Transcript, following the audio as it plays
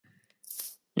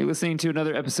You're listening to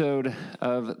another episode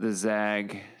of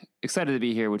TheZag. Excited to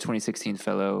be here with 2016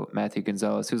 Fellow Matthew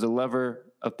Gonzalez, who's a lover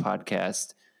of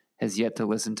podcasts, has yet to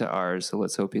listen to ours, so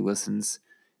let's hope he listens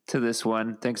to this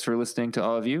one. Thanks for listening to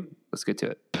all of you. Let's get to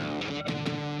it.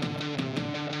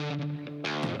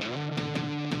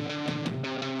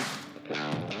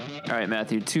 All right,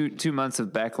 Matthew, two months of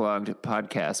backlogged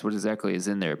podcasts. What exactly is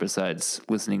in there besides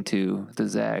listening to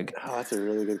TheZag? Oh, that's a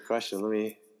really good question. Let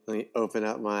me open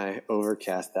up my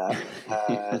Overcast app.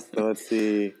 So let's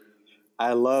see.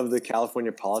 I love the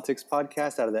California Politics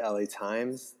podcast out of the LA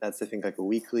Times. That's, I think, like a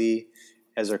weekly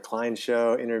Ezra Klein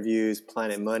show, interviews,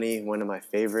 Planet Money, one of my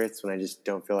favorites when I just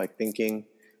don't feel like thinking.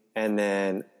 And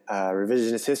then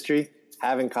Revisionist History.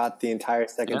 Haven't caught the entire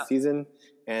second season.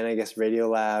 And I guess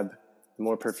Radiolab,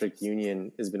 More Perfect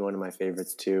Union has been one of my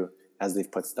favorites too, as they've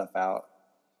put stuff out.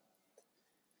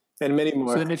 And many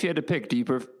more. So then if you had to pick, do you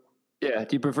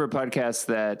prefer podcasts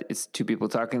that it's two people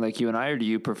talking like you and I, or do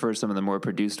you prefer some of the more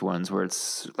produced ones where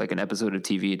it's like an episode of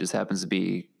TV, it just happens to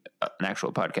be an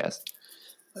actual podcast?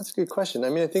 That's a good question. I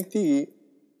mean, I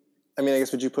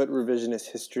guess would you put Revisionist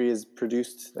History as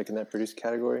produced, like in that produced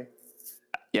category?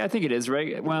 Yeah, I think it is,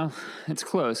 right? Well, it's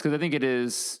close because I think it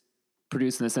is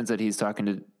produced in the sense that he's talking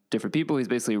to different people. He's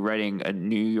basically writing a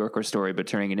New Yorker story, but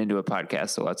turning it into a podcast.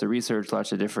 So lots of research,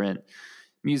 lots of different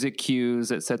music cues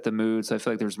that set the mood. So I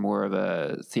feel like there's more of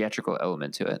a theatrical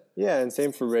element to it. Yeah, and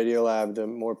same for Radiolab. The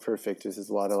More Perfect is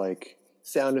a lot of like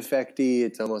sound effecty.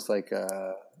 It's almost like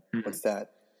what's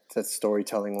that? It's that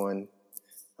storytelling one.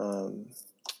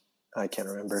 I can't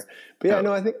remember. But yeah,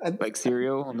 no, I think like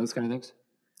Serial and those kind of things.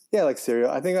 Yeah, like Serial.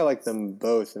 I think I like them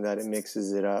both in that it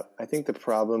mixes it up. I think the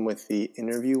problem with the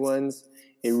interview ones,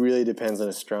 it really depends on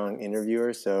a strong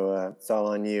interviewer. So it's all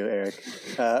on you, Eric.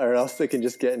 Or else they can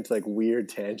just get into like weird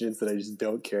tangents that I just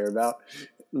don't care about.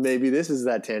 Maybe this is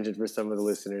that tangent for some of the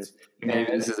listeners. Maybe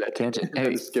this is that tangent.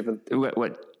 Hey, skipping.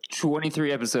 What?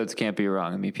 23 episodes can't be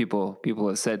wrong. I mean, people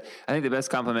have said, I think the best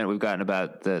compliment we've gotten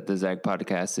about the Zag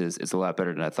podcast is it's a lot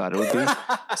better than I thought it would be.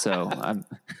 So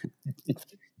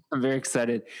I'm very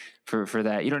excited for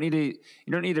that. You don't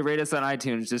need to rate us on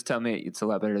iTunes. Just tell me it's a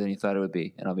lot better than you thought it would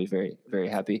be, and I'll be very, very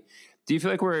happy. Do you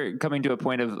feel like we're coming to a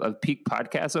point of peak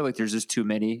podcasts, or like there's just too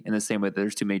many in the same way that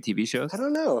there's too many TV shows? I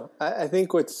don't know. I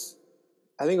think what's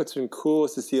been cool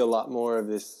is to see a lot more of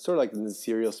this sort of like in the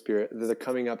serial spirit. They're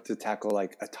coming up to tackle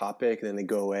like a topic and then they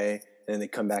go away and then they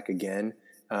come back again.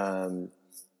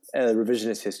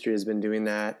 Revisionist History has been doing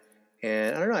that.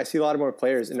 And I don't know, I see a lot of more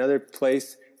players. Another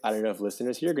place, I don't know if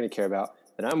listeners here are going to care about,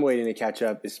 that I'm waiting to catch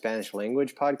up is Spanish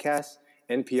language podcasts.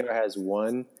 NPR has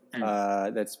one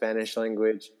that's Spanish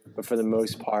language, but for the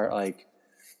most part, like,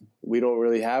 we don't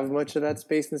really have much of that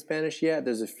space in Spanish yet.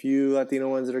 There's a few Latino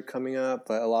ones that are coming up,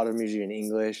 but a lot of them usually in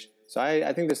English. So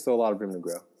I think there's still a lot of room to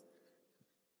grow.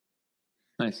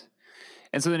 Nice.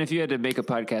 And so then if you had to make a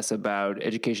podcast about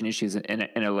education issues in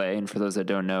LA, and for those that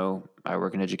don't know, I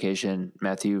work in education.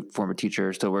 Matthew, former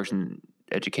teacher, still works in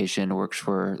education, works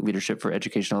for Leadership for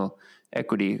Educational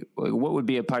Equity. What would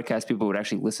be a podcast people would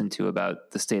actually listen to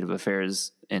about the state of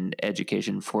affairs in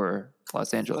education for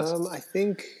Los Angeles? I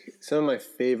think some of my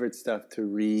favorite stuff to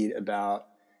read about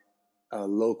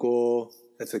local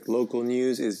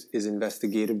news is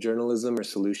investigative journalism or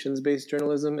solutions-based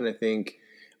journalism. And I think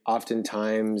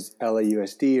oftentimes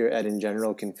LAUSD or Ed in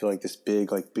general can feel like this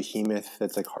big like behemoth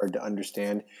that's like hard to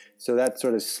understand. So that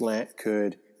sort of slant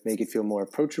could make it feel more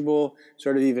approachable,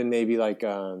 sort of even maybe like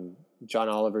John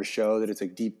Oliver's show, that it's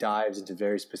like deep dives into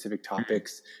very specific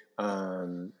topics. I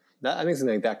think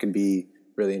something like that could be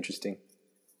really interesting.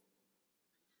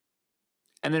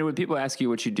 And then when people ask you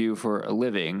what you do for a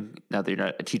living, now that you're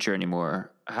not a teacher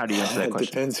anymore, how do you answer that question?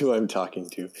 It depends who I'm talking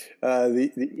to.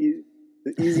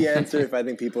 The easy answer, if I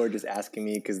think people are just asking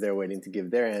me because they're waiting to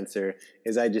give their answer,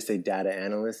 is I just say data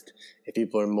analyst. If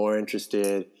people are more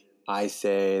interested, I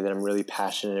say that I'm really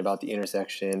passionate about the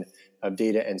intersection of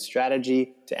data and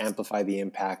strategy to amplify the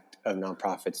impact of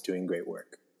nonprofits doing great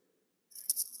work.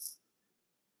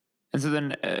 And so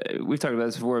then we've talked about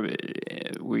this before.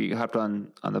 We hopped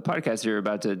on the podcast. You're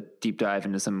about to deep dive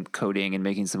into some coding and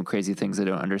making some crazy things I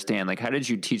don't understand. Like, how did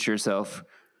you teach yourself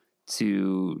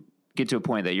to get to a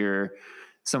point that you're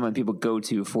someone people go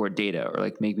to for data, or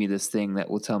like, make me this thing that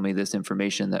will tell me this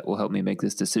information that will help me make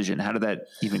this decision? How did that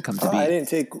even come to be? I didn't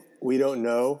take "we don't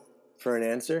know" for an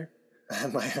answer.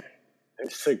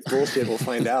 It's like bullshit. We'll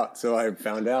find out. So I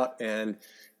found out, and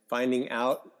finding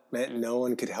out meant no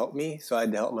one could help me. So I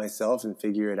had to help myself and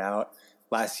figure it out.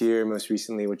 Last year, most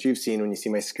recently, what you've seen when you see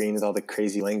my screen with all the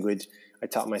crazy language, I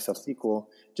taught myself SQL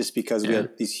just because we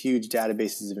have these huge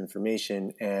databases of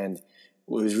information, and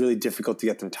was really difficult to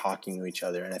get them talking to each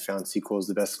other. And I found SQL was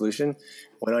the best solution.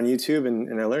 Went on YouTube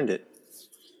and I learned it.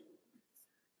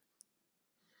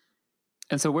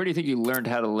 And so where do you think you learned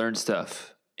how to learn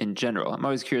stuff in general? I'm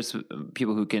always curious,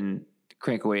 people who can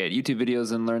crank away at YouTube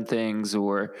videos and learn things,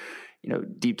 or,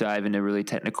 deep dive into really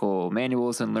technical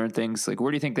manuals and learn things. Like,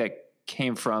 where do you think that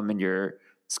came from in your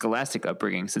scholastic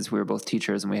upbringing, since we were both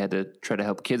teachers and we had to try to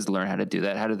help kids learn how to do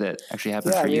that? How did that actually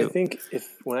happen for you? I think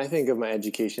when I think of my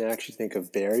education, I actually think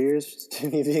of barriers to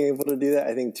me being able to do that.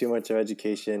 I think too much of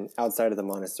education outside of the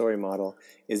Montessori model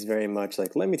is very much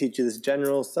like, let me teach you this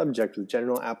general subject with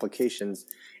general applications.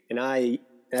 And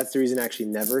that's the reason I actually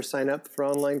never sign up for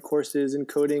online courses in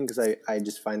coding, because I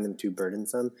just find them too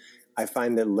burdensome. I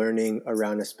find that learning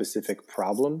around a specific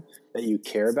problem that you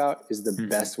care about is the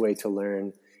best way to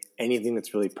learn anything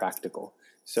that's really practical.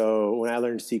 So when I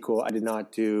learned SQL, I did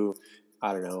not do,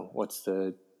 I don't know, what's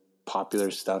the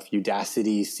popular stuff,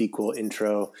 Udacity, SQL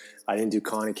intro. I didn't do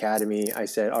Khan Academy. I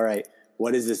said, all right,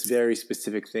 what is this very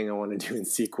specific thing I want to do in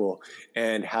SQL?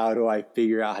 And how do I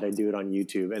figure out how to do it on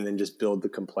YouTube? And then just build the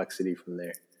complexity from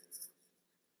there.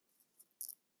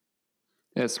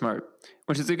 That's smart,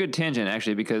 which is a good tangent,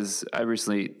 actually, because I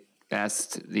recently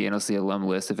asked the NLC alum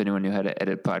list if anyone knew how to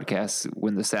edit podcasts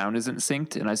when the sound isn't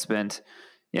synced. And I spent,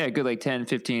 a good 10,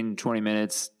 15, 20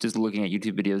 minutes just looking at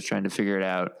YouTube videos, trying to figure it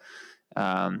out,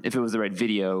 if it was the right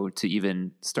video to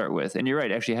even start with. And you're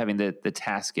right, actually having the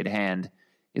task at hand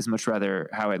is much rather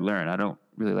how I learn. I don't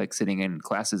really like sitting in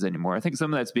classes anymore. I think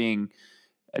some of that's being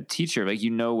a teacher. Like,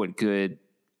 what good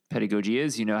pedagogy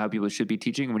is, how people should be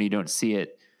teaching. When you don't see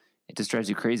it, it just drives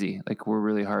you crazy. Like, we're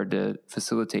really hard to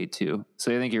facilitate to.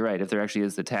 So I think you're right. If there actually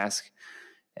is the task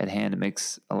at hand, it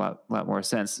makes a lot more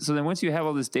sense. So then once you have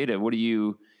all this data, what are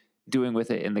you doing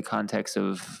with it in the context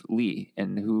of Lee,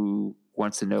 and who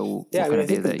wants to know what kind of data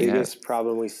that you have? I think the biggest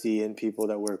problem we see in people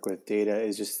that work with data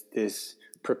is just this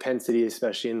propensity,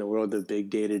 especially in the world of big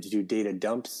data, to do data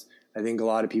dumps. I think a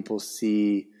lot of people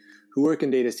who work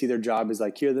in data see their job as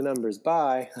like, here are the numbers,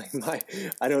 bye.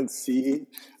 I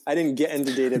didn't get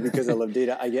into data because I love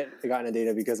data. I got into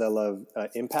data because I love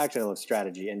impact and I love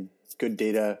strategy, and good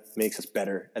data makes us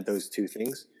better at those two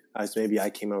things. So maybe I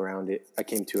came to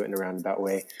it in a roundabout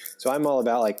way. So I'm all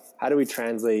about how do we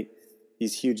translate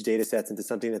these huge data sets into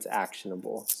something that's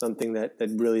actionable, something that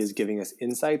really is giving us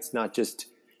insights, not just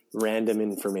random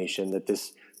information that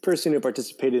this person who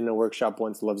participated in a workshop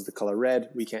once loves the color red.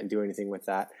 We can't do anything with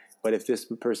that. But if this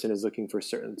person is looking for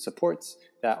certain supports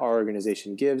that our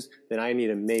organization gives, then I need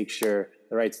to make sure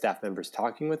the right staff member's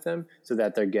talking with them so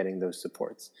that they're getting those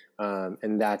supports.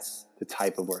 And that's the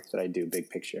type of work that I do,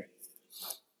 big picture.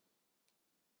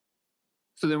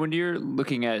 So then when you're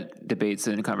looking at debates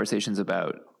and conversations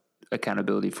about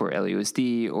accountability for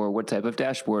LUSD, or what type of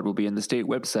dashboard will be in the state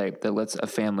website that lets a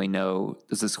family know,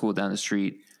 does the school down the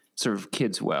street serve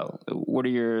kids well? What are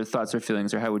your thoughts or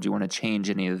feelings, or how would you want to change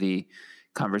any of the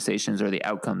conversations or the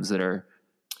outcomes that are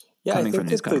coming from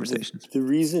these conversations? The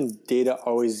reason data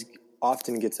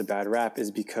often gets a bad rap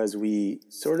is because we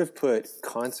sort of put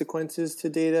consequences to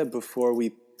data before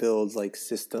we build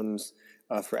systems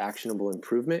for actionable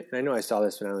improvement. And I know I saw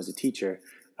this when I was a teacher,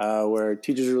 where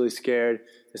teachers were really scared.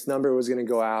 This number was going to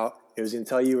go out. It was going to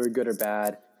tell you were good or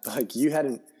bad. But you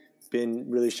hadn't been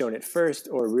really shown it first,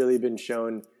 or really been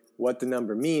shown what the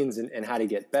number means and how to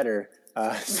get better.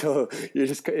 So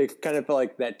it kind of felt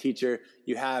like that teacher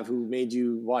you have who made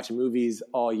you watch movies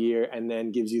all year and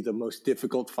then gives you the most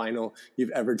difficult final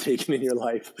you've ever taken in your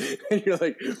life. And you're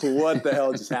like, what the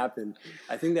hell just happened?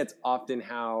 I think that's often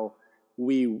how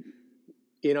we,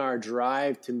 in our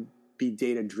drive to be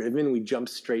data driven, we jump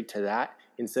straight to that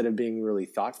instead of being really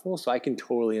thoughtful. So I can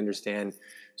totally understand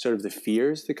sort of the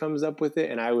fears that comes up with it.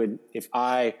 And I would, if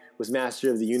I was master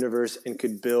of the universe and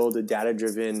could build a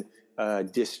data-driven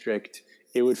district,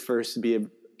 it would first be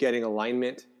getting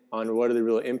alignment on what are the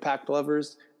real impact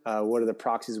levers, what are the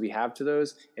proxies we have to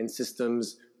those, and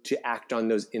systems to act on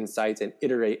those insights and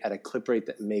iterate at a clip rate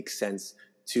that makes sense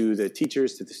to the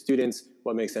teachers, to the students,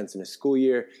 what makes sense in a school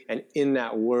year. And in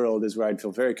that world is where I'd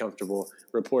feel very comfortable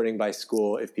reporting by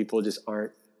school if people just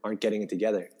aren't getting it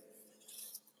together.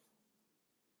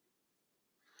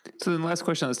 So then last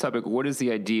question on this topic, what is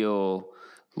the ideal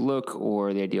look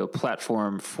or the ideal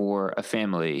platform for a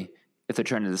family if they're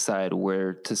trying to decide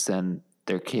where to send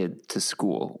their kid to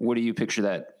school? What do you picture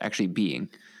that actually being?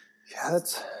 Yeah,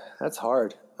 that's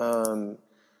hard.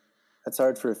 That's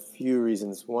hard for a few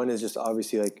reasons. One is just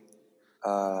obviously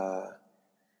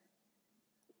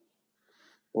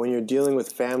when you're dealing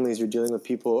with families, you're dealing with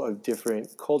people of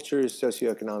different cultures,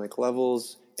 socioeconomic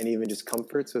levels, and even just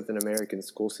comforts with an American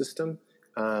school system.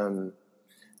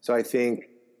 So I think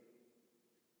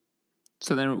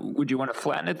So then would you want to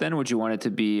flatten it then? Would you want it to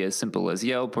be as simple as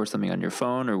Yelp or something on your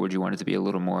phone, or would you want it to be a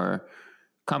little more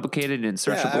complicated and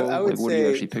searchable? I would like, what do you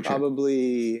say actually picture?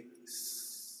 probably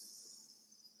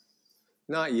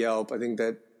not Yelp. I think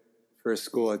that for a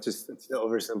school, it's an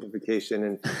oversimplification,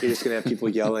 and you're just going to have people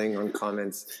yelling on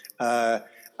comments. I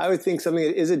would think something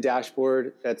that is a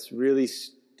dashboard that's really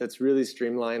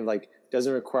streamlined, like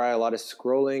doesn't require a lot of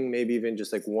scrolling, maybe even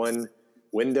just like one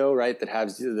window, right, that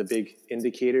has the big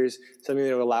indicators, something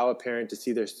that will allow a parent to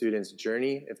see their student's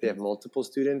journey. If they have multiple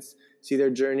students, see their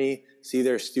journey, see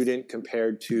their student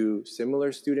compared to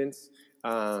similar students.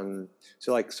 So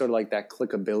like sort of like that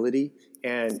clickability.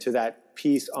 And to that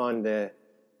piece on that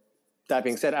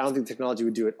being said, I don't think technology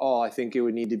would do it all. I think it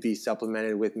would need to be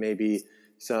supplemented with maybe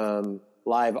some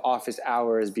live office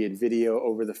hours, be it video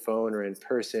over the phone or in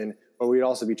person, or we'd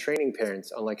also be training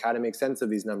parents on like how to make sense of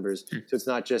these numbers. So it's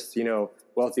not just,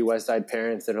 wealthy West Side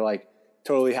parents that are like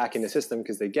totally hacking the system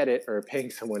because they get it or are paying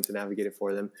someone to navigate it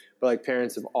for them, but like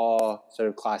parents of all sort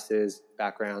of classes,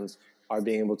 backgrounds are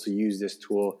being able to use this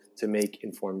tool to make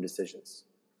informed decisions.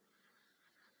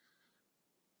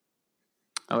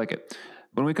 I like it.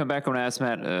 When we come back, I want to ask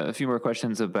Matt a few more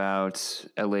questions about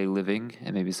LA living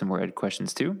and maybe some more ed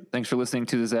questions too. Thanks for listening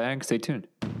to TheZag. Stay tuned.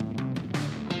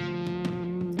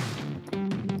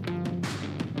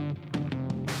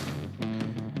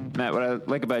 Matt, what I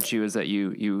like about you is that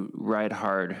you ride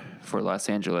hard for Los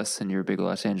Angeles, and you're a big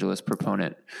Los Angeles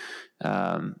proponent.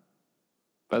 Other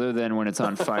than when it's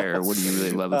on fire, what do you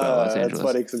really love about Los Angeles? That's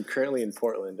funny because I'm currently in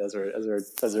Portland as a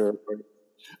reporter.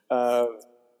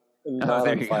 Not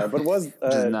on fire, but it was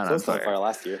close to fire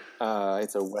last year.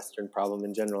 It's a Western problem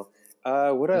in general.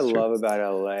 What I love about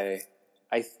LA,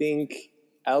 I think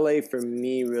LA for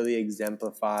me really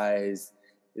exemplifies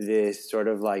this sort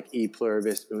of like e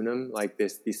pluribus unum, like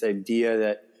this idea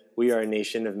that we are a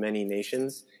nation of many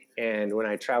nations. And when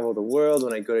I travel the world,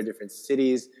 when I go to different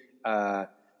cities,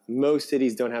 most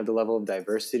cities don't have the level of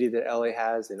diversity that LA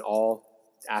has in all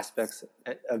aspects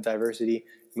of diversity.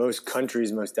 Most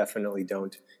countries most definitely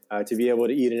don't. To be able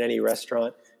to eat in any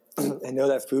restaurant and know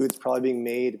that food's probably being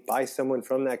made by someone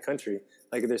from that country,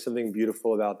 like there's something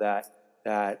beautiful about that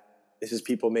this is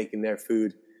people making their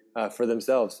food for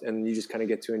themselves, and you just kind of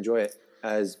get to enjoy it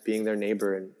as being their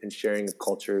neighbor and sharing of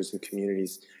cultures and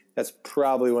communities. That's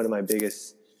probably one of my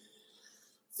biggest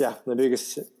things that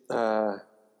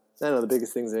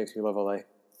makes me love LA.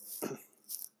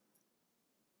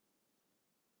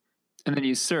 And then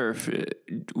you surf.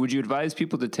 Would you advise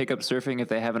people to take up surfing if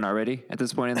they haven't already at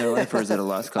this point in their life, or is it a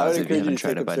lost cause if you haven't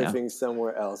tried it by now? I would encourage you to take up surfing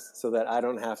somewhere else so that I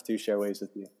don't have to share waves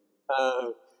with you.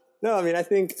 No, I mean, I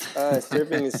think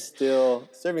surfing is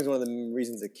one of the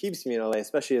reasons it keeps me in LA,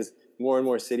 especially as more and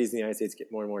more cities in the United States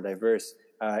get more and more diverse.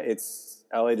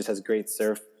 LA just has great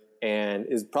surf and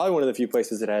is probably one of the few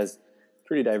places that has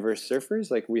pretty diverse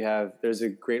surfers. Like there's a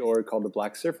great org called the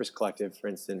Black Surfers Collective, for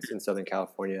instance, in Southern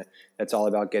California. That's all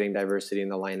about getting diversity in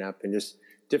the lineup and just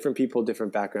different people,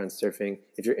 different backgrounds surfing.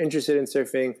 If you're interested in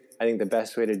surfing, I think the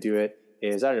best way to do it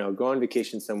is, go on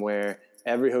vacation somewhere.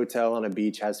 Every hotel on a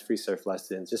beach has free surf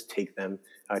lessons. Just take them,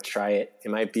 try it. It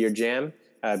might be your jam.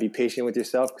 Be patient with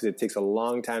yourself because it takes a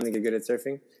long time to get good at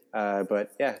surfing.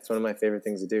 But yeah, it's one of my favorite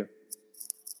things to do.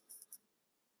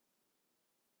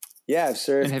 Yeah, I've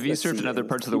surfed. And have you surfed in other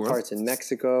parts of the world? Parts in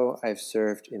Mexico. I've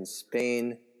surfed in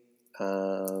Spain.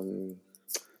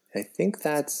 I think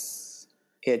that's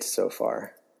it so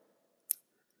far.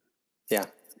 Yeah.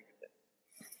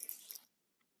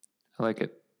 I like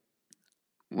it.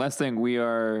 Last thing, we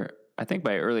are, I think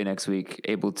by early next week,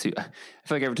 able to, I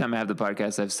feel like every time I have the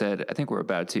podcast, I've said, I think we're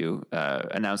about to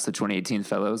announce the 2018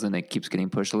 fellows, and it keeps getting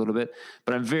pushed a little bit.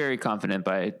 But I'm very confident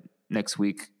by next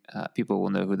week, people will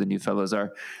know who the new fellows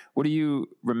are. What do you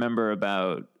remember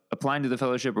about applying to the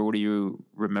fellowship, or what do you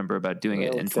remember about doing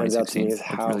it in 2016? What stands out to me is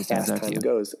how fast time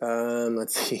goes.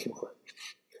 Let's see.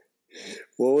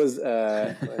 What was,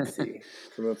 let's see.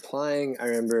 From applying, I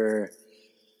remember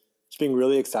just being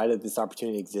really excited that this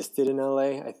opportunity existed in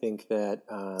LA. I think that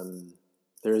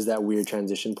there is that weird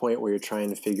transition point where you're trying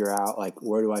to figure out, like,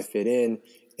 where do I fit in?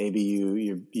 Maybe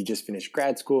you just finished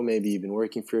grad school. Maybe you've been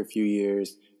working for a few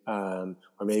years. Or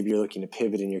maybe you're looking to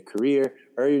pivot in your career,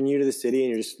 or you're new to the city and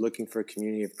you're just looking for a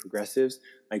community of progressives.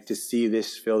 Like, to see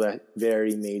this fill that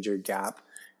very major gap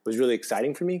was really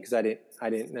exciting for me because I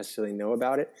didn't necessarily know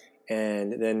about it.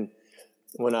 And then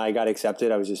when I got accepted,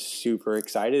 I was just super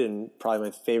excited, and probably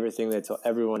my favorite thing to tell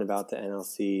everyone about the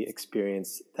NLC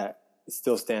experience that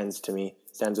still stands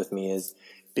with me is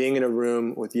being in a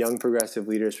room with young progressive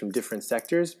leaders from different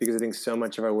sectors, because I think so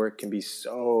much of our work can be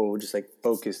so just like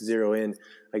focused, zero in.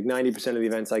 Like 90% of the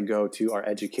events I go to are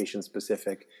education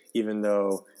specific, even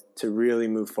though to really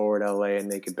move forward LA and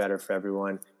make it better for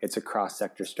everyone, it's a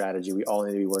cross-sector strategy. We all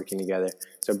need to be working together.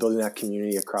 So building that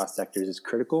community across sectors is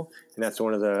critical. And that's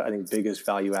one of the, I think, biggest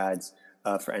value adds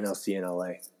for NLC in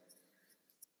LA.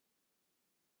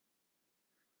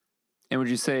 And would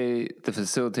you say the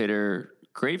facilitator,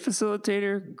 greatest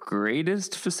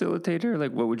facilitator?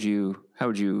 Like, how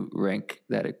would you rank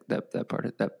that part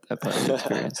of that part of the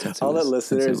experience? I'll let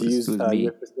listeners use your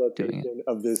doing facilitation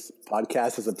of this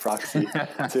podcast as a proxy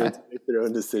to make their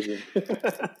own decision.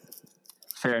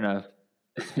 Fair enough.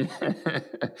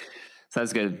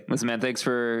 Sounds good. Listen, man, thanks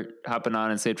for hopping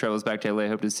on, and safe travels back to LA.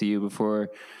 Hope to see you before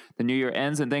the new year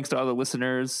ends. And thanks to all the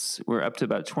listeners. We're up to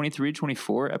about 23,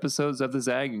 24 episodes of the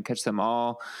Zag, and catch them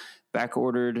all back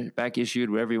ordered, back issued,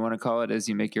 whatever you want to call it, as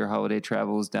you make your holiday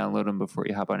travels. Download them before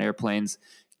you hop on airplanes.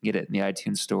 Get it in the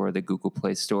iTunes store, the Google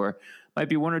Play store. Might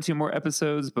be one or two more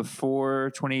episodes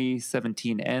before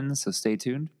 2017 ends, so stay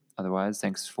tuned. Otherwise,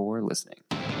 thanks for listening.